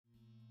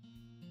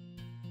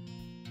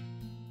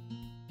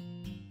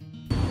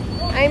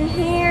I'm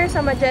here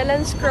sa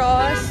Magellan's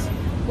Cross.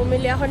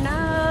 Bumili ako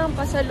ng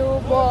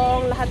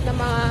pasalubong, lahat ng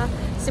mga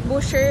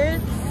Cebu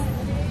shirts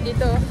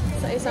dito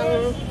sa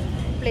isang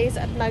place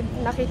at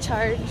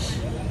naki-charge.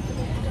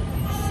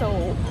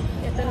 So,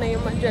 ito na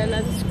yung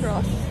Magellan's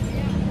Cross.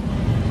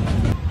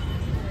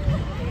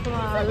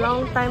 Wow,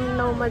 long time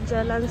no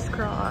Magellan's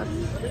Cross.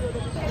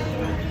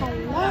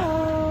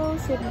 Hello,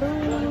 Cebu.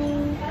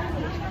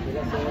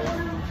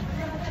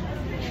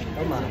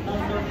 Tama.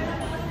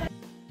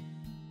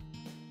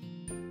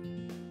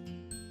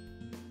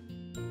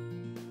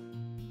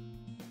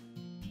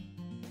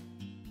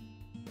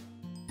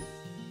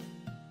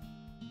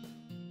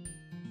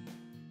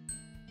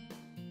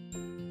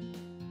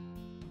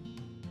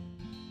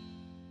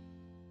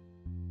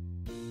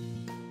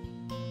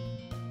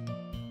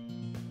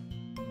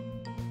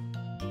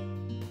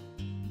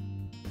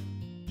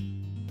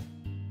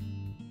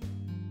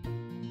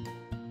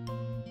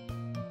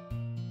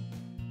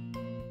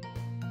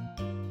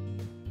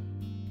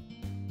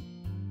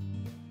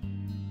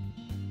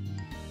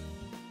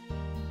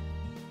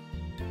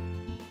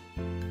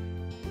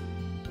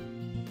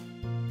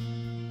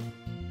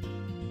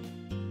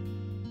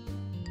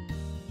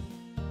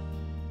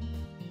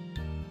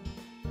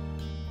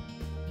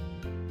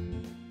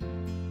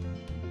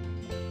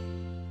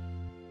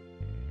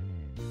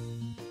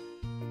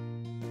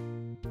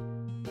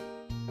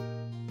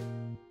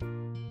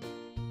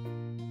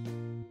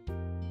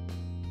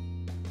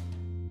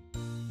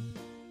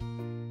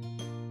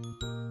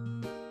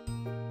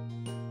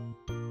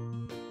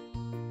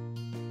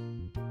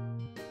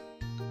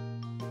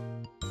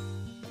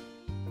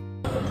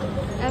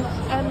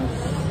 SM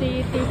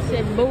City,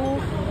 Cebu.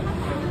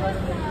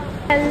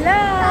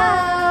 Hello!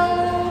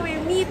 We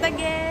meet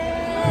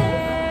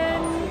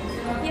again!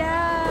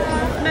 Yeah!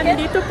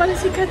 Nandito pala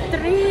si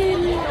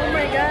Kathryn! Oh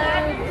my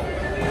God!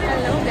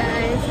 Hello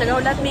guys!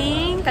 Nagaulat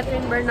ni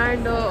Kathryn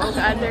Bernardo o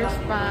others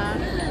pa.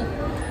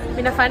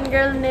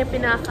 Pina-fangirl ni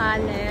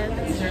pinakalit.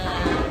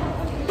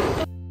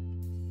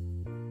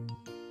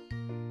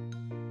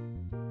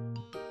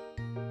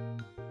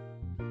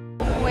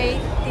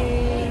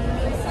 Waiting.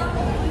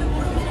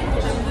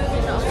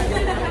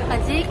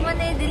 Kajik mo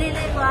na dili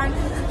na ikuan.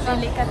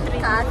 Dili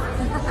Kathryn.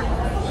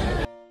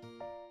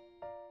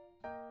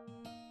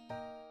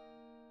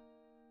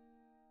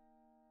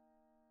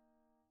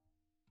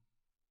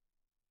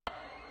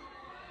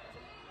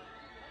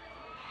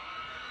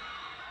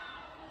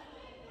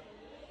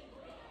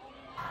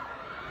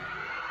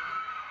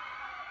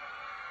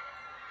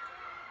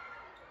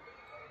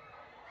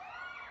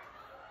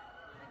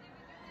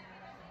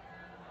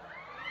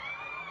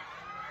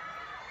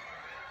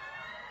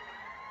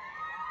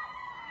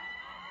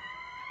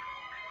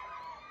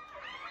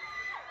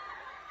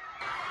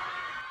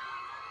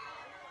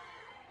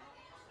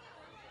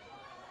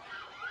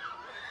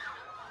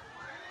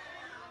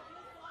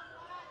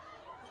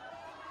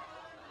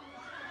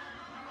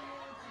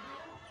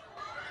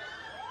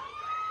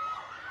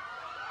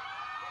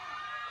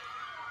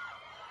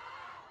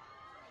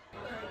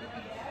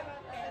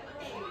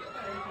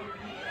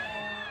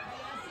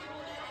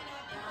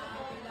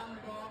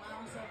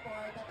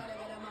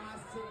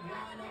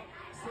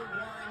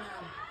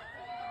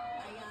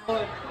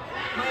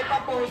 May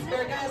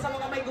pa-poster. Kaya sa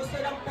mga may gusto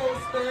ng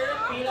poster,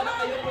 pila na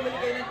kayo, pumili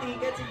kayo ng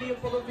tickets, hindi yung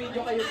puro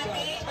video kayo dyan.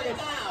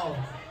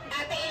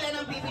 Ate, ilan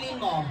ang bibilin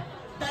mo?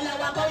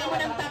 Dalawa, gawin mo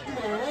ng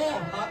tatlo.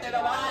 Ate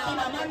naman, Ate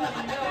naman,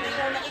 makatatlo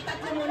muna.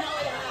 Itatlo muna o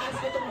ihahas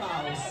ko itong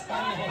mouse.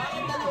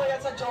 bakit dalawa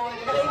yan sa Joy?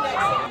 Okay,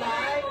 next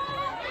slide.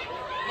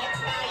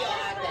 Next tayo,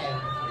 ate.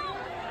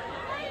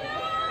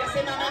 Kasi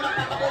mama,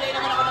 magpapakulay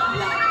naman ako ng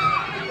black.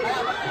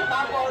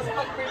 Tapos,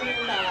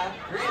 pag-preview na,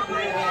 red.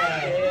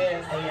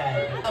 Yes. Ayan.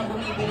 Ang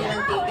bumibili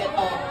ng ticket,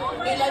 oh.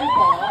 Ilan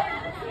po?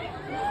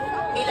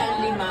 Ilan?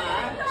 5?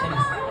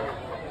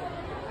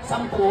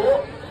 10?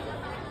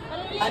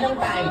 Anong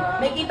time?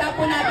 May kita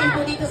po natin po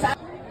dito sa...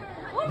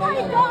 Oh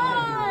my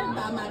God!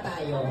 Tama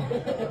tayo.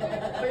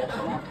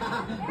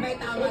 May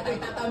tama tayo.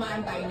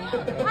 Tatamaan tayo niya.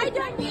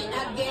 Pin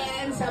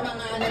again sa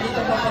mga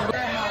nandito po.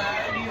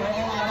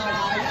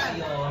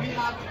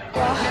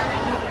 Wow,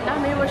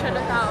 dami mo siya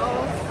na tao.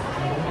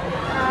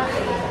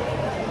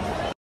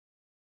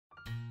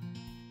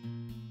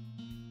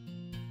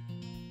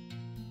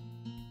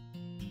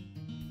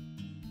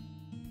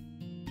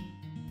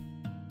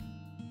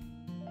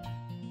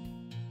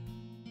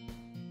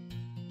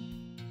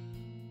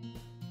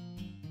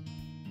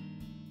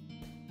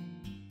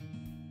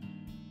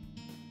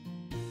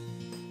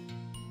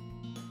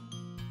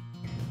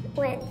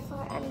 Went for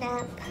a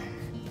nap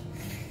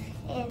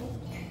and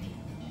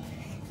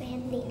we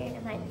had dinner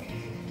naman.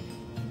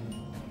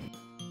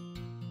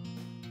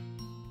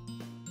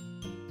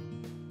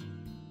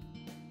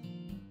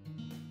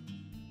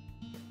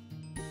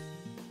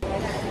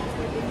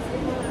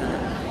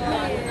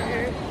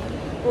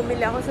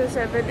 Bumili ako sa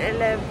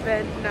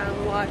 7-Eleven ng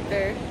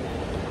water.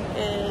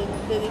 And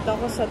dito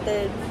ako sa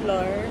 3rd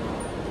floor.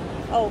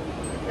 Oh,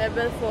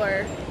 level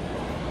 4.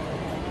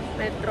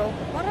 Metro.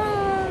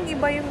 Parang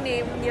iba yung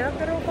name niya,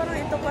 pero parang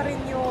ito pa rin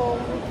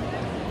yung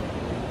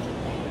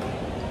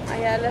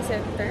Ayala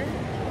Center.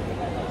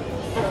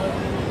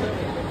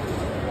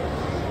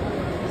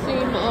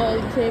 Same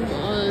old, same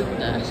old.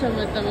 Siya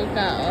mata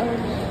magkaon.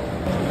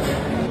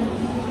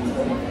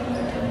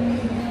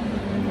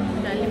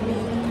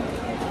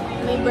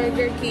 May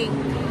Burger King.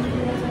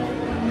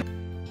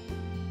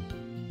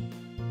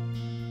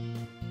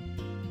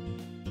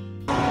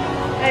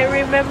 I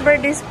remember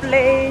this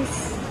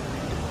place.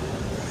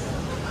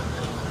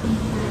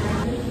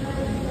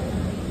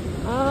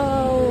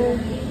 Oh.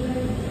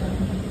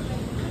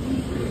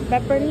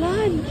 Pepper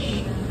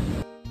lunch.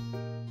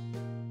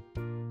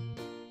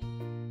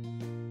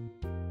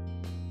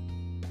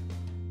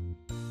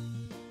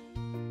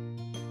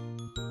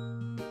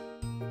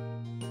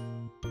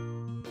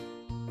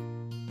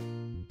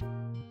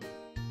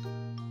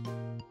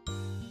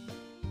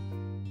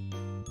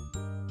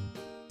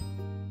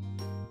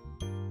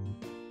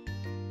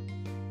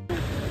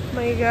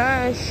 My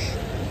gosh,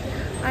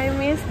 I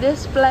miss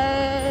this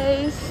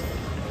place.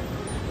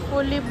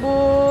 Fully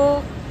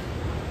booked.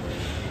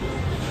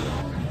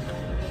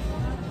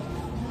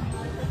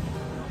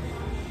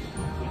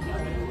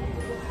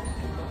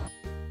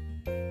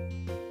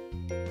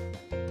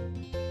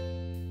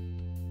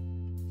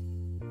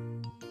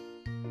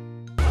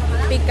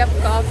 Pick up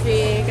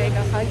coffee kay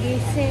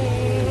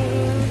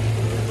kakagising.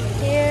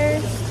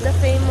 Here's the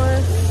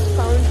famous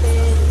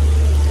fountain.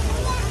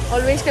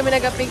 Always kami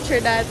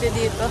nag-picture dati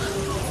dito.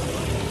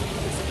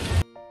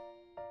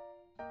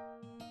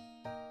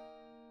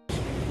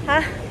 Ha?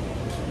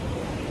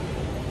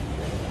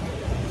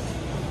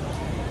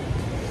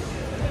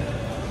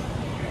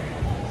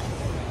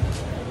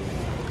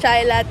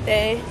 Chai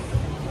latte.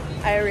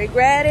 I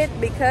regret it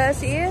because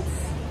it's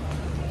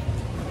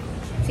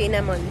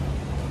cinnamon.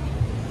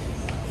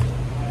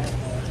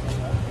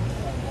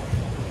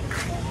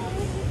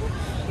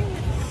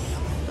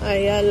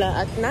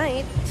 Ayala at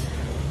night.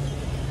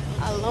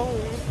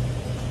 Alone.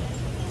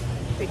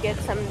 We get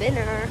some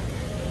dinner.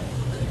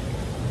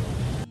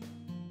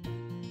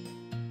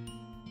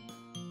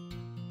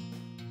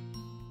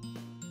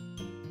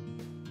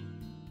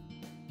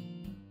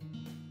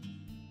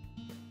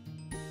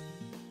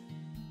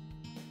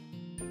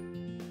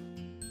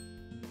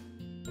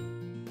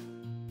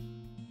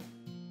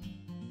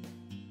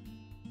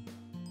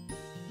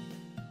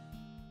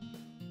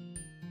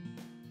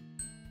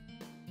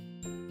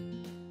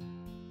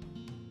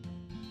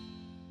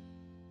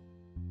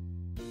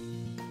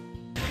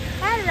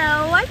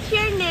 Hello, what's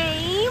your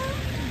name?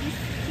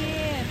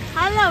 Biscuit.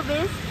 Hello,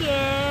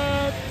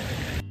 Biscuit.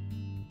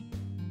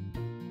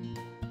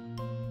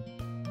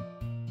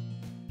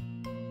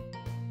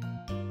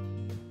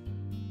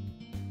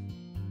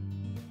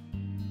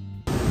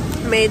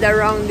 Made the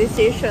wrong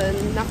decision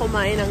na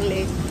kumain ng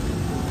late.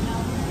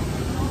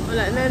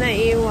 Wala na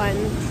naiwan.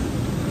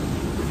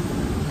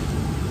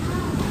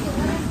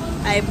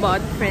 I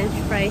bought French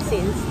fries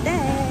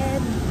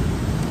instead.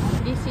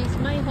 This is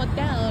my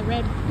hotel,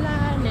 Red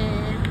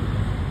Planet.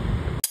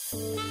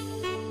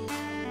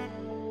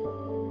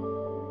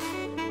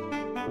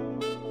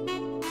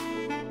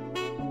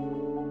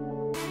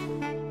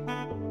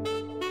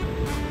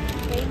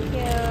 Thank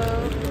you.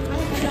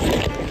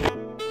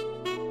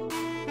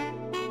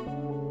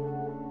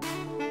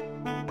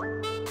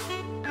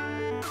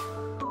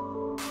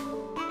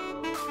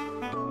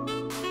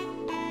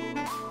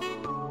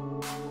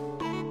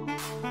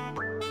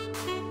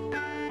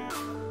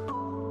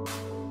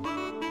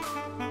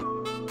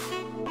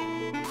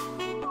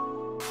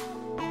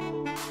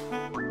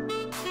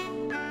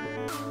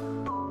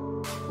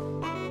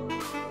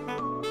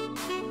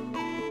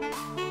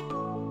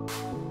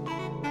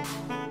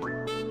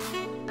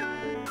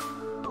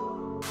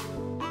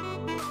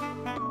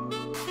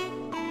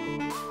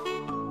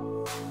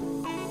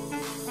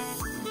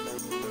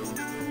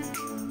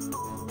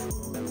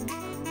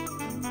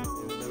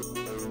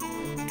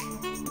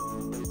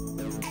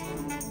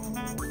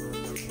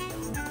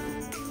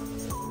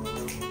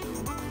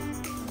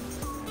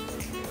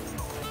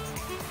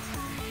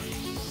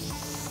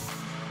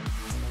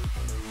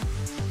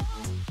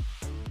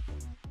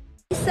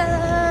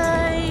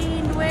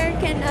 Where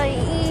can I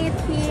eat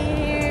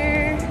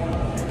here?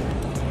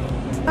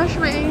 Gosh,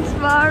 may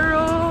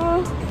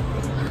Sparrow.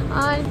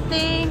 I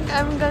think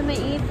I'm gonna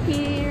eat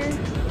here.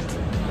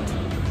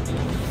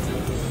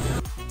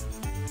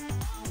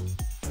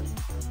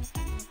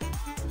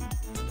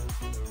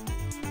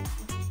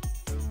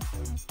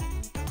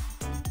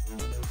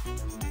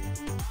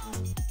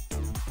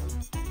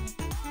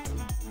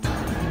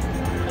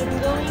 I'm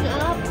going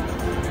up.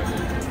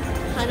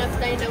 Hanap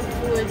tayo ng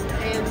food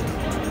and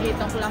 8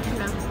 o'clock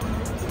na.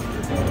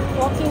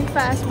 Walking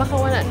fast, baka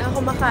wala na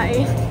ako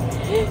makain.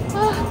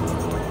 Oh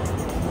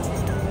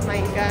my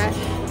gosh.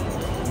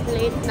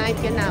 Late night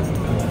ganap.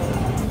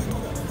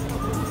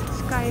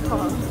 Sky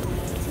Hall.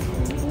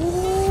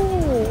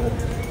 Ooh.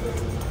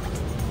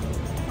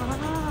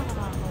 Wow.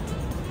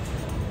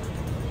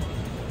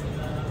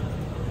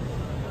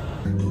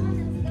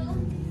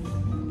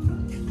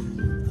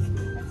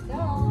 Let's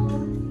go.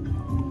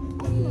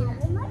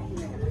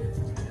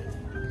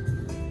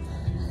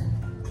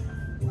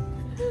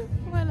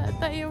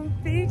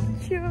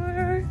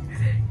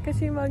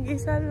 kasi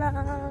mag-isa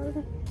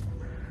lang.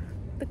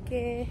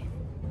 Okay.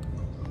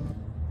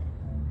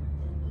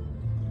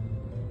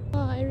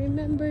 Oh, I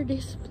remember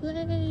this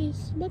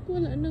place. Ba't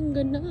wala nang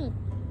ganap?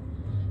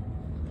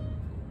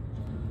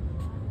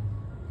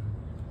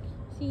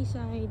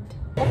 Seaside.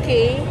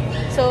 Okay,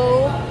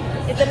 so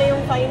ito na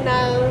yung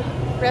final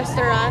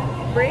restaurant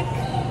break.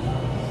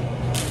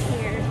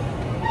 Here.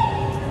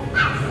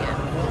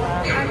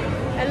 Yeah.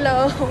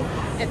 Hello.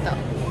 Ito.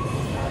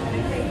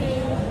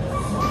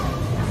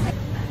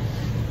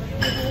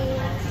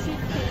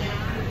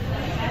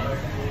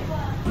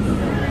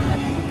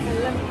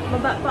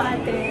 Baba pa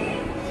ate.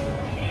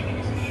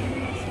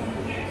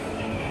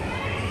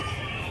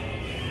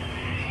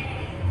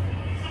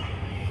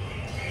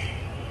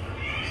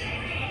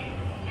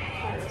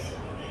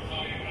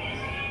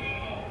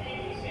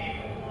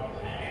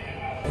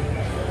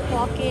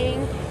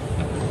 Walking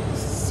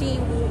sea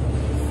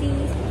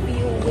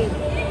viewing.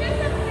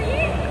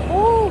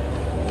 Oh,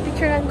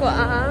 picturean ko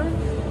ang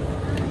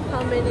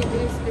how many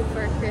days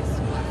before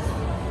Christmas?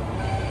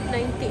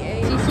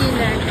 98.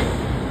 Sisilan.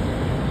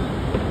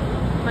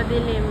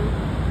 Madilim.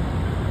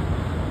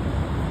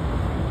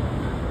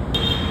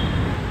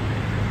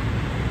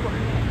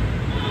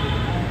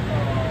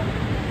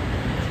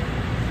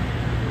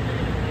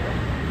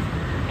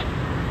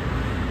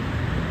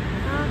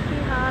 Happy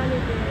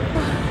holiday.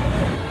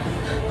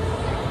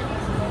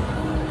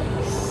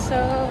 So,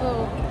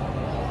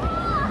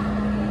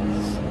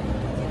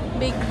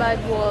 big bad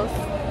wolf.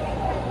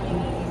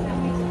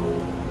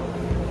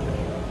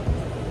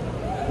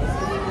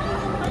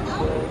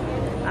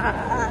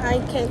 I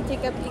can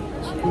take a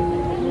picture.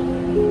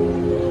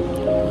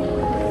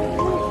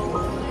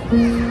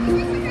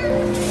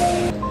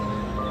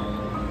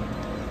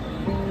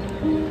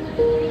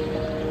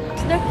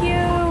 It's the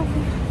cube.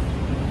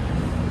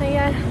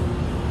 Ayan.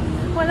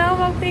 Wala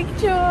akong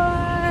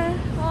mag-picture.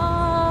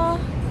 Oh,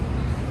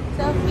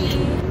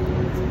 selfie.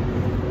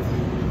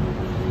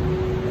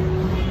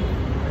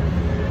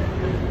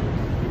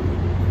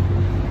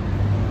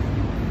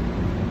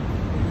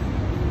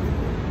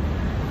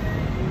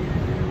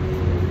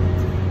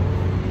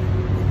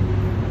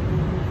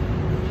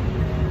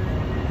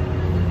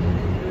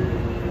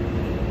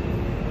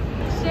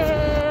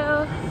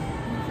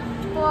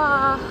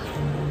 Wow.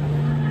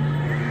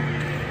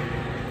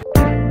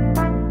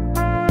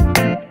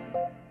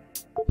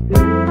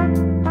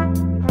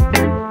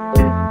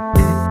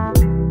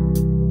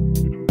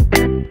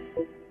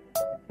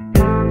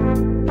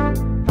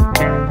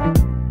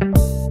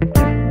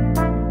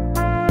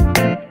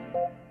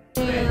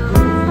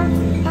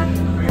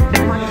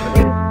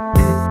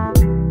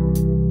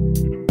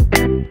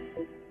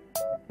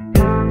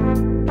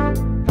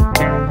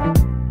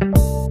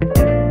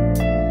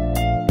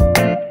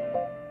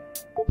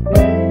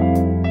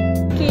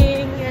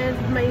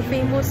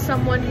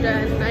 Someone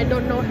dyan. I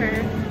don't know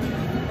her.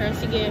 Pero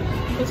sige,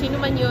 kung sino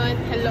man yun,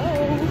 hello!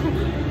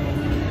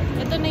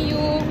 Ito na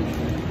yung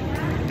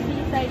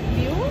seaside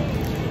view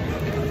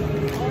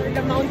or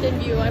the mountain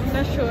view. I'm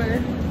not sure.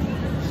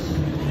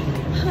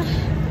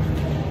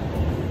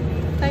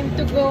 Time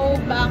to go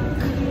back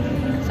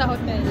sa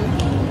hotel.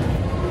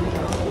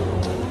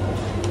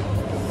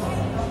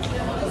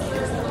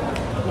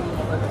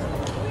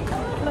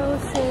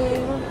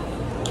 Closing.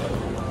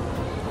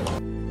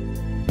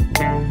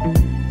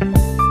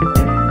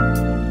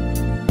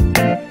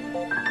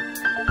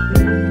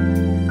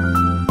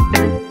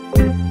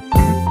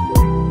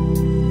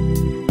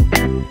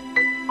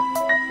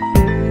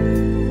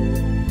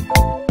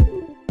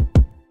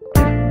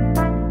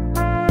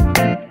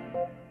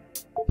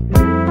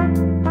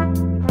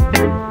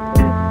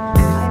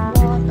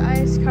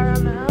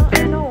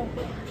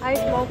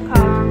 Ice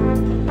mocha.